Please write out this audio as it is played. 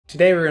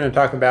Today we're going to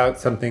talk about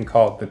something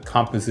called the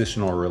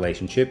compositional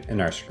relationship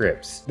in our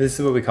scripts. This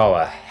is what we call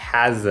a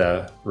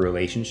has-a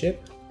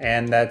relationship,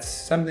 and that's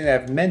something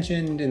that I've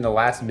mentioned in the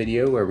last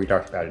video where we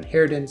talked about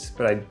inheritance,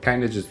 but I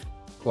kind of just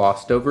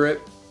glossed over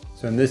it.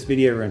 So in this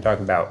video, we're going to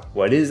talk about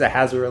what is a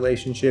has-a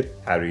relationship,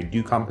 how do we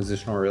do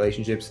compositional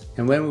relationships,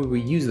 and when would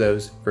we use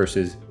those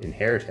versus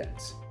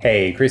inheritance.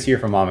 Hey, Chris here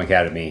from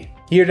LlamAcademy,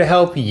 here to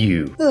help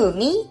you. Who,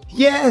 me?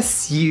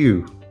 Yes,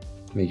 you!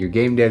 Make your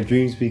game dev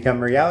dreams become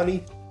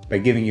reality by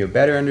giving you a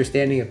better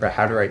understanding about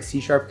how to write C#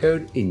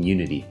 code in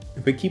Unity.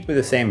 If we keep with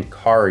the same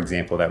car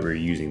example that we were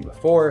using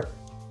before,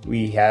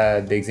 we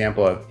had the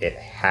example of it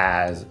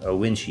has a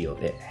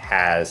windshield, it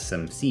has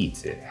some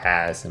seats, it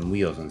has some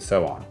wheels, and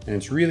so on. And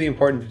it's really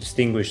important to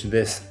distinguish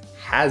this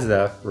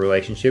has-a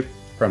relationship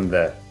from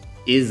the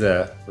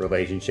is-a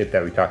relationship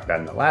that we talked about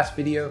in the last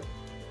video,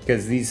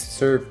 because these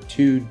serve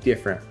two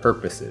different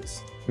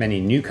purposes.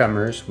 Many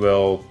newcomers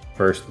will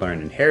first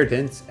learn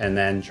inheritance and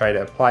then try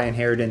to apply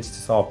inheritance to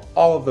solve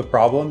all of the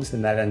problems,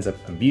 and that ends up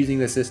abusing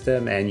the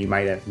system, and you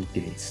might end up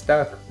getting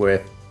stuck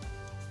with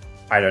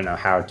I don't know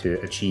how to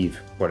achieve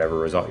whatever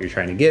result you're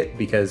trying to get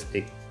because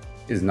it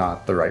is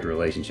not the right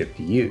relationship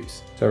to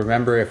use. So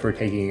remember, if we're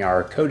taking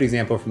our code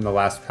example from the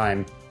last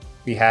time,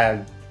 we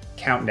had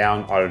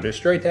countdown auto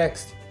destroy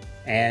text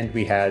and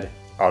we had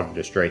auto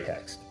destroy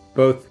text.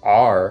 Both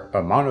are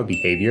a mono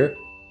behavior,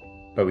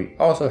 but we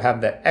also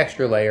have the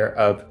extra layer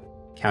of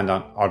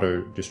countdown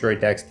auto destroy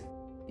text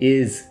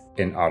is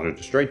an auto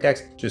destroy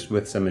text just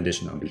with some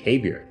additional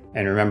behavior.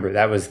 And remember,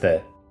 that was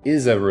the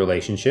is-a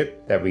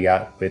relationship that we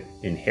got with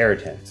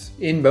inheritance.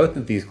 In both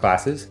of these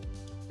classes,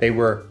 they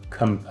were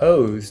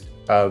composed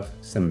of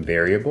some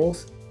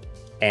variables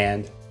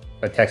and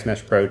a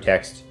TextMesh Pro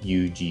text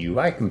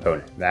UGUI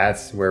component.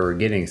 That's where we're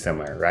getting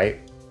somewhere, right?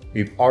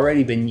 We've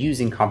already been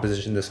using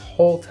composition this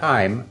whole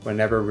time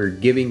whenever we're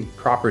giving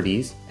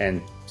properties,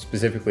 and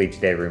specifically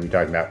today we're going to be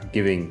talking about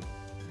giving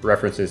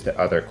references to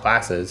other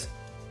classes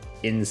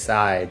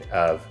inside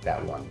of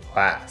that one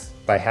class.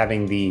 By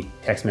having the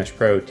TextMesh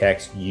Pro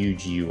text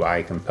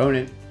UGUI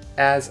component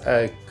as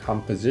a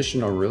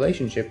compositional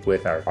relationship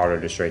with our auto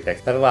destroy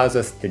text, that allows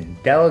us to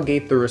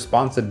delegate the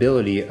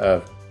responsibility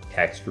of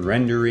text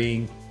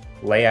rendering,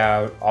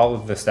 layout, all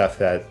of the stuff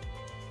that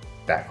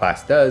that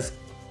class does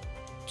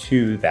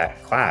to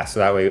that class.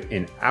 So that way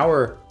in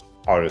our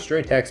auto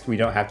destroy text, we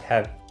don't have to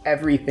have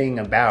everything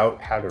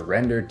about how to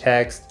render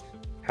text,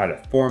 how to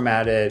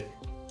format it,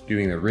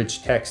 doing the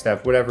rich text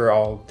stuff, whatever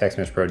all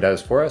TextMesh Pro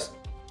does for us.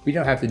 We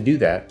don't have to do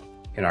that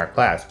in our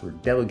class. We're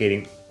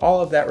delegating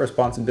all of that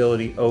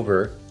responsibility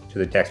over to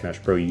the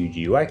TextMesh Pro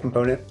UGUI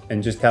component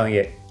and just telling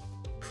it,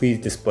 please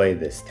display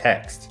this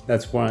text.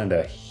 That's one of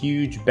the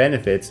huge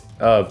benefits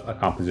of a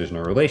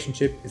compositional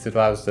relationship, is it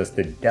allows us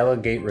to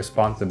delegate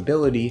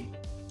responsibility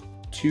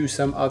to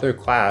some other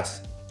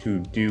class to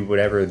do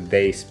whatever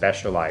they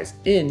specialize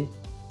in.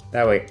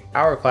 That way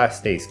our class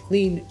stays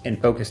clean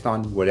and focused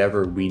on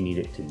whatever we need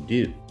it to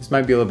do. This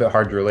might be a little bit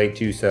hard to relate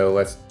to, so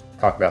let's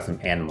talk about some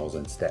animals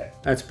instead.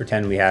 Let's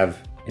pretend we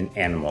have an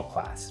animal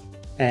class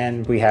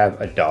and we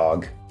have a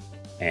dog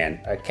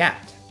and a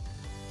cat.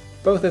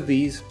 Both of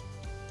these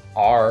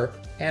are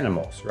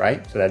animals,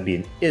 right? So that'd be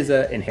an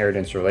is-a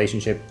inheritance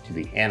relationship to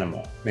the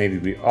animal. Maybe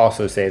we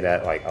also say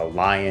that like a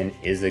lion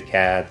is a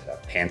cat, a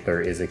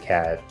panther is a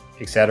cat,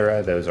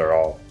 etc. Those are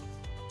all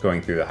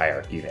going through the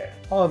hierarchy there.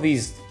 All of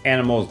these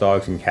animals,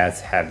 dogs and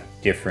cats, have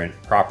different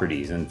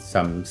properties and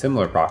some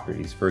similar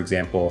properties. For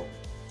example,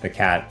 the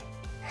cat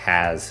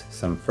has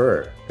some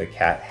fur, the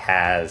cat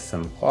has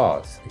some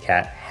claws, the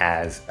cat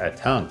has a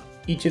tongue.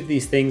 Each of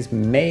these things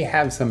may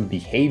have some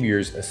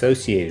behaviors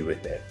associated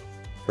with it.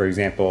 For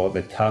example,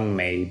 the tongue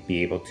may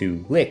be able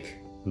to lick.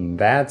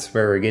 That's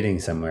where we're getting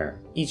somewhere.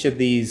 Each of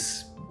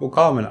these, we'll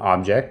call them an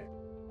object,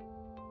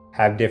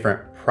 have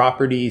different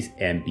properties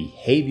and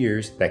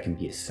behaviors that can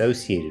be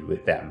associated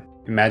with them.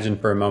 Imagine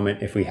for a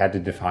moment if we had to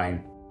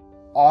define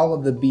all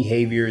of the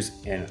behaviors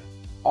and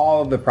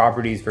all of the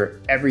properties for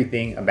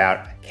everything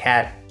about a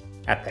cat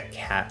at the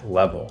cat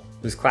level.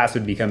 This class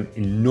would become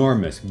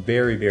enormous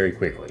very, very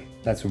quickly.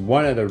 That's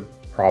one of the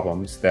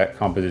problems that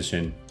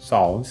composition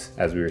solves,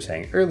 as we were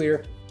saying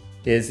earlier,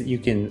 is you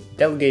can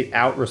delegate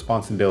out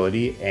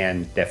responsibility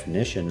and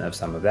definition of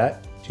some of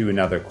that to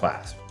another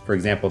class. For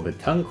example, the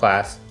tongue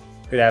class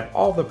could have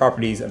all the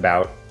properties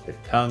about the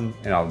tongue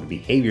and all the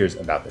behaviors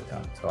about the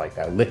tongue. So like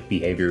that lick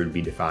behavior would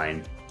be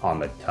defined on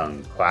the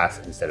tongue class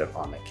instead of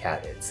on the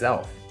cat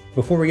itself.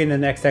 Before we get into the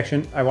next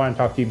section, I want to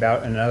talk to you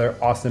about another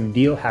awesome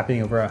deal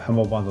happening over at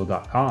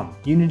humblebundle.com.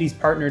 Unity's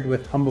partnered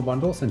with Humble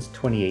Bundle since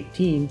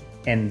 2018,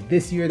 and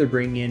this year they're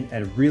bringing in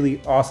a really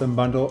awesome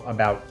bundle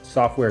about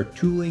software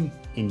tooling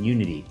in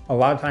Unity. A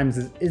lot of times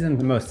this isn't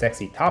the most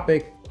sexy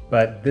topic,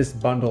 but this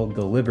bundle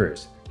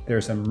delivers. There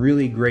are some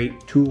really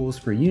great tools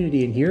for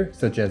Unity in here,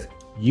 such as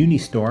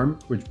Unistorm,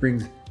 which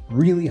brings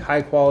really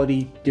high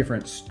quality,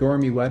 different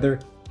stormy weather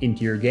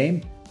into your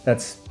game.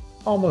 That's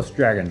almost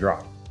drag and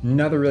drop.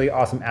 Another really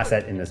awesome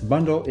asset in this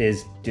bundle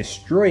is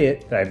Destroy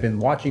It that I've been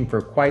watching for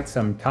quite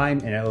some time,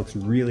 and it looks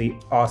really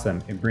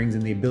awesome. It brings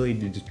in the ability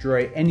to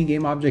destroy any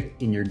game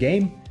object in your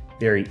game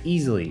very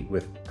easily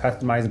with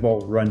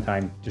customizable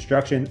runtime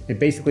destruction. It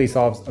basically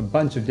solves a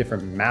bunch of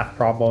different math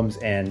problems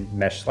and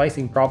mesh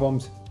slicing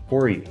problems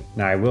for you.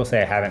 Now, I will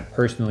say I haven't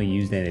personally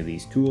used any of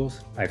these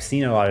tools. I've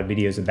seen a lot of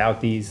videos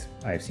about these.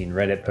 I've seen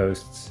Reddit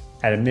posts.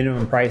 At a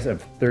minimum price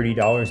of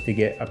 $30 to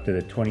get up to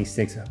the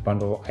 26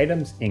 bundle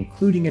items,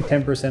 including a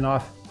 10%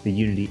 off the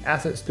Unity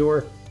Asset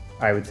Store,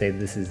 I would say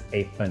this is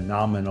a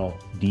phenomenal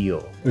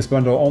deal. This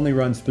bundle only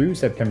runs through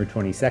September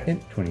 22nd,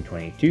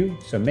 2022,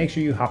 so make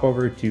sure you hop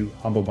over to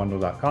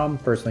humblebundle.com,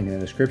 first link in the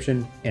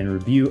description, and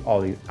review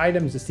all these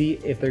items to see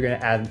if they're going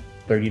to add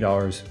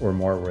 $30 or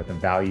more worth of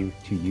value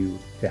to you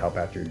to help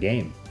out your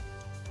game.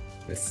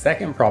 The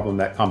second problem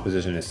that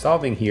Composition is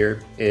solving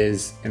here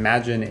is,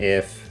 imagine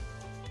if,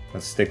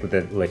 let's stick with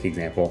the lick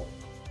example,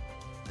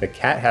 the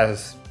cat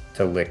has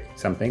to lick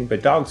something,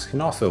 but dogs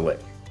can also lick.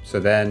 So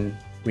then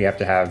we have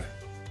to have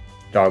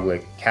dog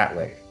lick, cat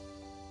lick.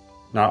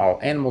 Not all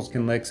animals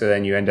can lick, so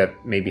then you end up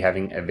maybe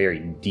having a very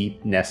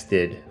deep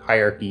nested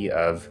hierarchy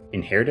of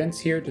inheritance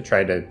here to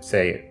try to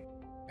say,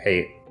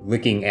 hey,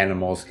 licking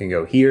animals can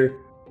go here,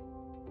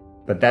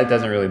 but that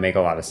doesn't really make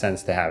a lot of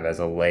sense to have as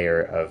a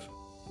layer of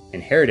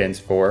inheritance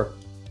for.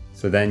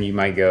 So then you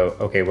might go,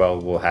 okay, well,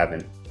 we'll have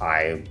an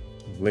eye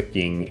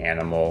licking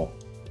animal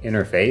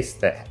interface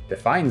that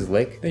defines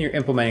lick. Then you're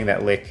implementing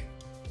that lick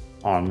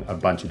on a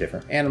bunch of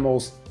different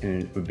animals,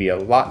 and it would be a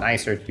lot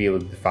nicer to be able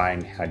to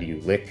define how do you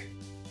lick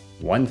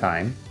one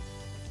time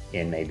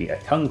in maybe a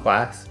tongue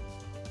class,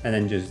 and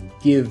then just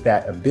give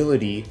that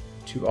ability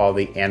to all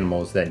the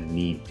animals that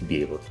need to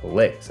be able to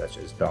lick, such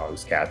as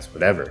dogs, cats,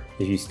 whatever.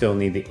 If you still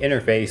need the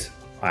interface,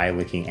 eye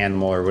licking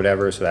animal or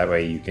whatever, so that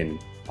way you can,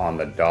 on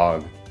the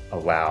dog,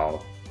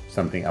 allow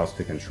something else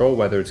to control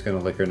whether it's going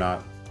to lick or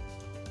not,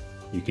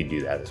 you could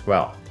do that as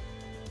well.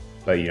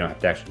 But you don't have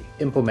to actually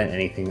implement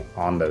anything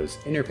on those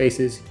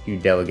interfaces. You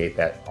delegate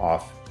that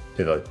off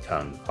to the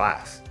tongue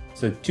class.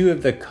 So two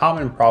of the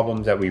common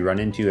problems that we run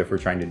into if we're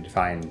trying to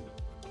define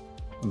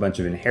a bunch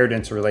of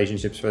inheritance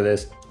relationships for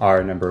this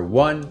are, number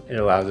one, it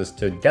allows us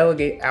to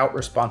delegate out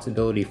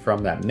responsibility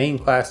from that main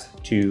class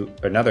to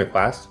another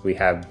class. We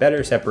have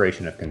better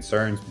separation of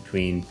concerns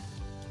between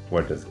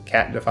what does the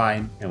cat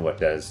define and what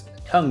does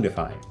a tongue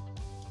define.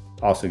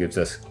 Also gives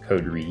us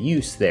code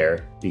reuse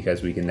there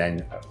because we can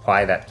then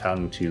apply that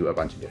tongue to a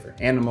bunch of different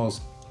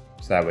animals,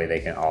 so that way they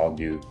can all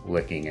do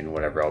licking and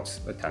whatever else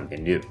a tongue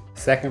can do.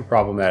 Second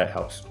problem that it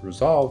helps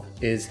resolve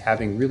is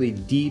having really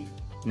deep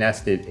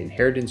nested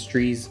inheritance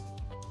trees,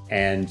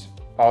 and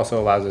also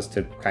allows us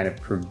to kind of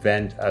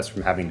prevent us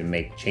from having to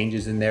make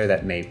changes in there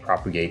that may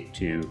propagate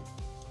to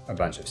a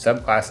bunch of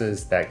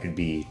subclasses that could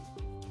be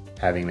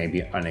having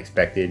maybe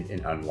unexpected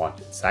and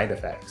unwanted side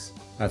effects.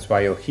 That's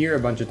why you'll hear a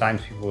bunch of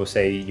times people will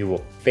say you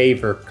will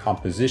favor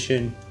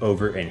composition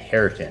over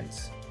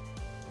inheritance.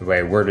 The way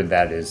I worded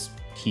that is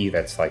key.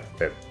 That's like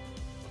the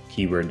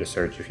keyword to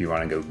search if you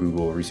want to go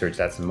Google research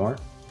that some more.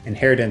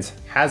 Inheritance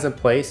has a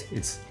place.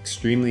 It's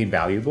extremely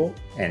valuable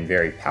and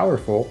very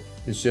powerful.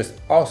 It's just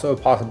also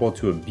possible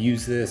to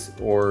abuse this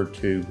or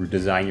to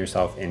design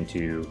yourself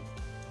into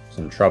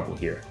some trouble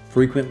here.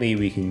 Frequently,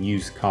 we can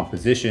use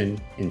composition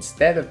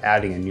instead of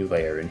adding a new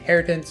layer of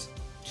inheritance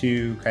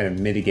to kind of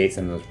mitigate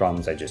some of those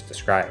problems I just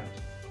described.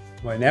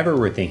 Whenever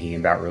we're thinking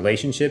about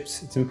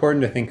relationships, it's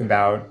important to think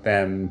about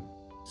them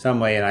some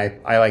way, and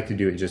I like to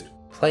do it just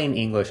plain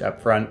English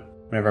up front.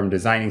 Whenever I'm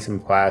designing some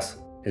class,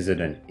 is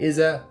it an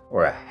is-a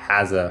or a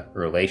has-a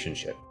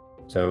relationship?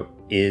 So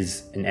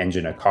is an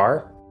engine a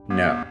car?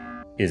 No.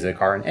 Is a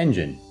car an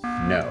engine?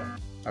 No.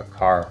 A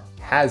car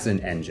has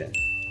an engine.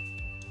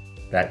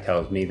 That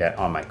tells me that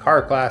on my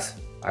car class,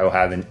 I will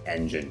have an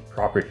engine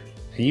property.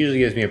 It usually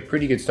gives me a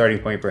pretty good starting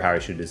point for how I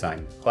should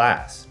design the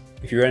class.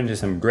 If you run into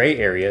some gray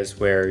areas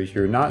where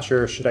you're not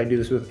sure, should I do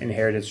this with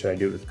inheritance, should I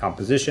do it with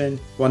composition?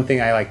 One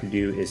thing I like to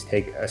do is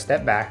take a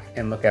step back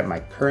and look at my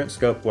current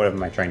scope. What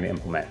am I trying to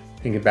implement?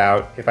 Think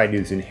about, if I do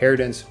this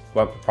inheritance,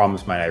 what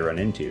problems might I run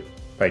into?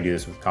 If I do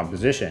this with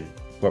composition,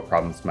 what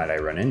problems might I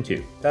run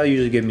into? That'll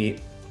usually give me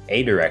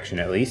a direction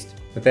at least.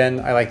 But then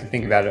I like to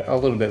think about it a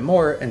little bit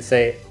more and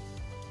say,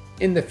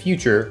 in the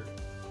future,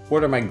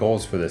 what are my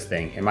goals for this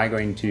thing? Am I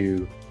going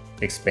to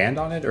expand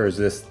on it, or is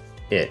this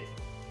it?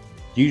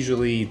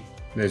 Usually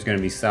there's going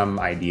to be some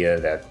idea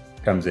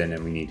that comes in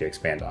and we need to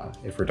expand on.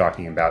 If we're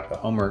talking about the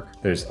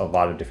homework, there's a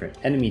lot of different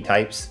enemy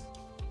types.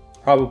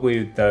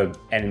 Probably the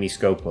enemy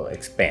scope will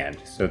expand.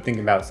 So think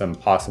about some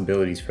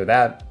possibilities for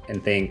that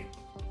and think,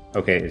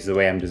 okay, this is the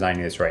way I'm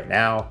designing this right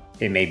now.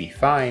 It may be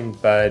fine,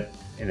 but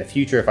in the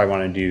future, if I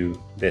want to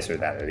do this or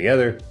that or the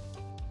other,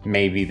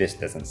 maybe this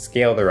doesn't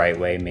scale the right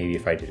way. Maybe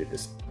if I did it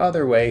this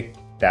other way,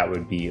 that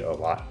would be a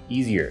lot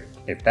easier.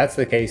 If that's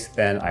the case,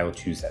 then I will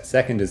choose that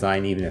second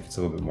design, even if it's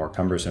a little bit more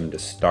cumbersome to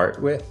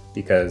start with,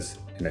 because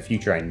in the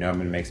future, I know I'm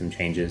going to make some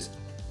changes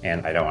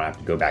and I don't want to have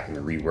to go back and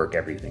rework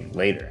everything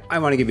later. I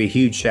want to give a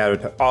huge shout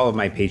out to all of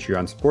my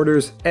Patreon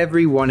supporters.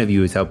 Every one of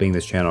you is helping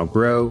this channel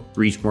grow,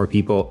 reach more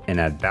people, and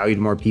add value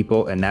to more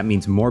people, and that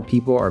means more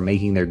people are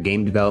making their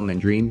game development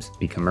dreams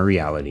become a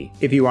reality.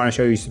 If you want to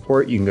show your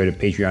support, you can go to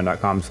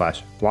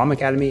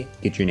patreon.com/LlamAcademy,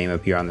 get your name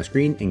up here on the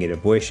screen, and get a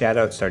voice shout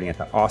out starting at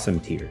the awesome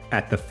tier.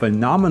 At the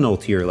phenomenal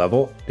tier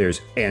level,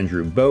 there's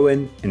Andrew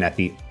Bowen, and at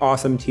the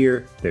awesome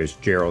tier, there's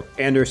Gerald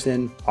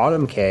Anderson,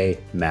 Autumn K,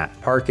 Matt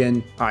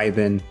Parkin,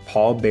 Ivan,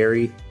 Paul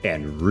Berry,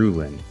 and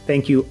Rulin.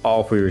 Thank you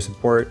all for your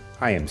support.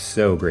 I am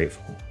so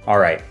grateful. All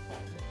right,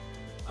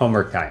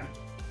 homework time.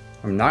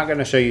 I'm not going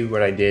to show you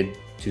what I did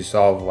to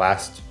solve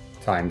last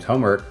time's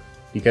homework,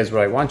 because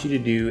what I want you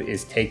to do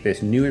is take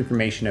this new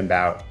information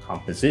about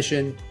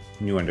composition,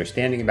 new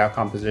understanding about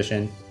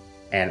composition,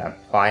 and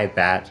apply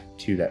that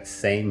to that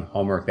same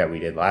homework that we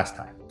did last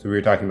time. So we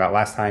were talking about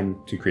last time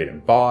to create a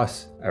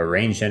boss, a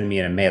ranged enemy,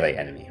 and a melee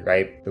enemy,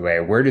 right? The way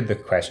I worded the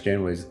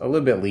question was a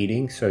little bit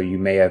leading, so you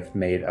may have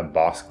made a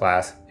boss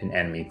class, an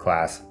enemy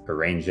class, a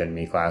ranged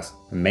enemy class,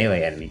 a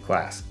melee enemy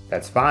class.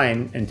 That's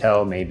fine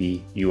until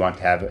maybe you want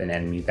to have an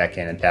enemy that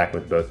can attack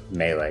with both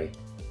melee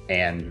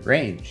and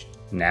ranged.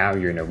 Now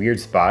you're in a weird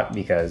spot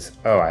because,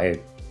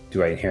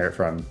 do I inherit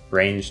from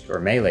ranged or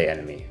melee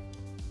enemy?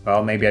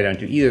 Well, maybe I don't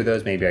do either of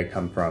those. Maybe I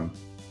come from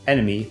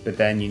enemy, but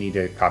then you need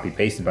to copy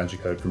paste a bunch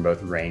of code from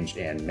both ranged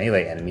and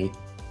melee enemy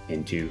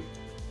into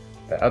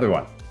the other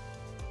one.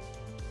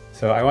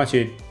 So I want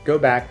you to go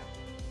back,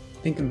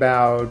 think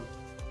about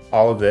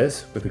all of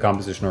this with the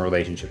compositional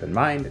relationship in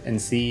mind,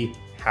 and see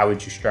how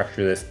would you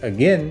structure this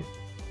again,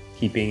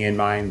 keeping in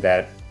mind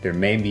that there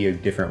may be a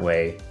different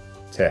way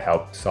to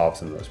help solve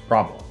some of those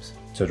problems.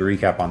 So to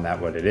recap on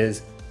that, what it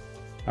is,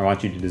 I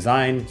want you to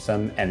design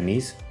some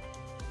enemies,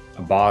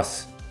 a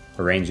boss,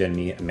 a ranged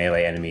enemy, a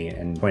melee enemy,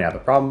 and point out the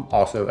problem,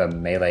 also a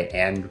melee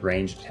and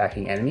ranged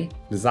attacking enemy.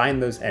 Design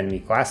those enemy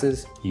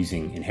classes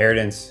using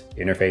inheritance,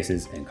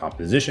 interfaces, and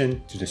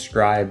composition to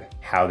describe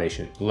how they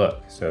should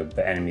look. So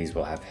the enemies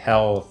will have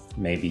health,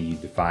 maybe you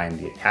define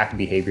the attack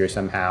behavior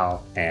somehow,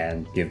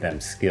 and give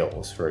them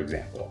skills, for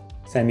example.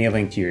 Send me a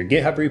link to your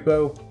GitHub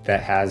repo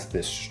that has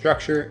this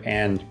structure,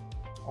 and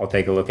I'll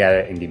take a look at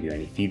it and give you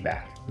any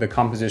feedback. The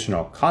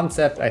compositional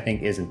concept, I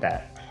think, isn't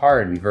that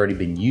hard. We've already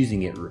been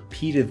using it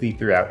repeatedly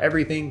throughout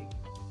everything.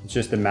 It's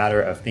just a matter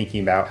of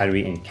thinking about how do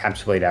we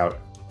encapsulate out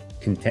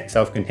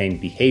self-contained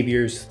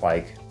behaviors,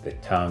 like the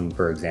tongue,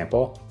 for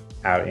example,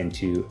 out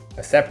into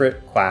a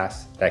separate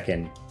class that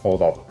can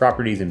hold all the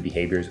properties and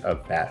behaviors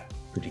of that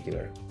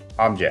particular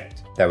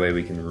object. That way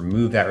we can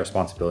remove that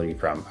responsibility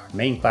from our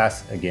main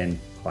class, again,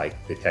 like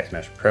the Text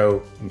Mesh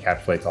Pro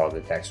encapsulates all of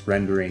the text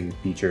rendering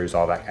features,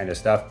 all that kind of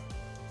stuff,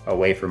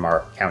 away from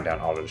our countdown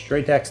auto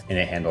destroy text, and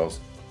it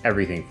handles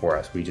everything for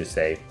us. We just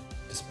say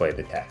display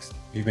the text.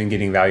 If you've been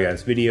getting value out of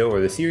this video or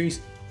the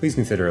series, please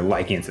consider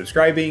liking and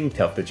subscribing to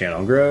help the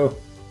channel grow,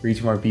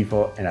 reach more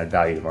people, and add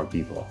value to more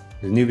people.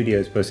 There's new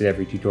videos posted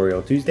every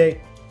Tutorial Tuesday,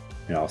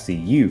 and I'll see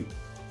you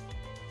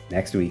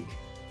next week.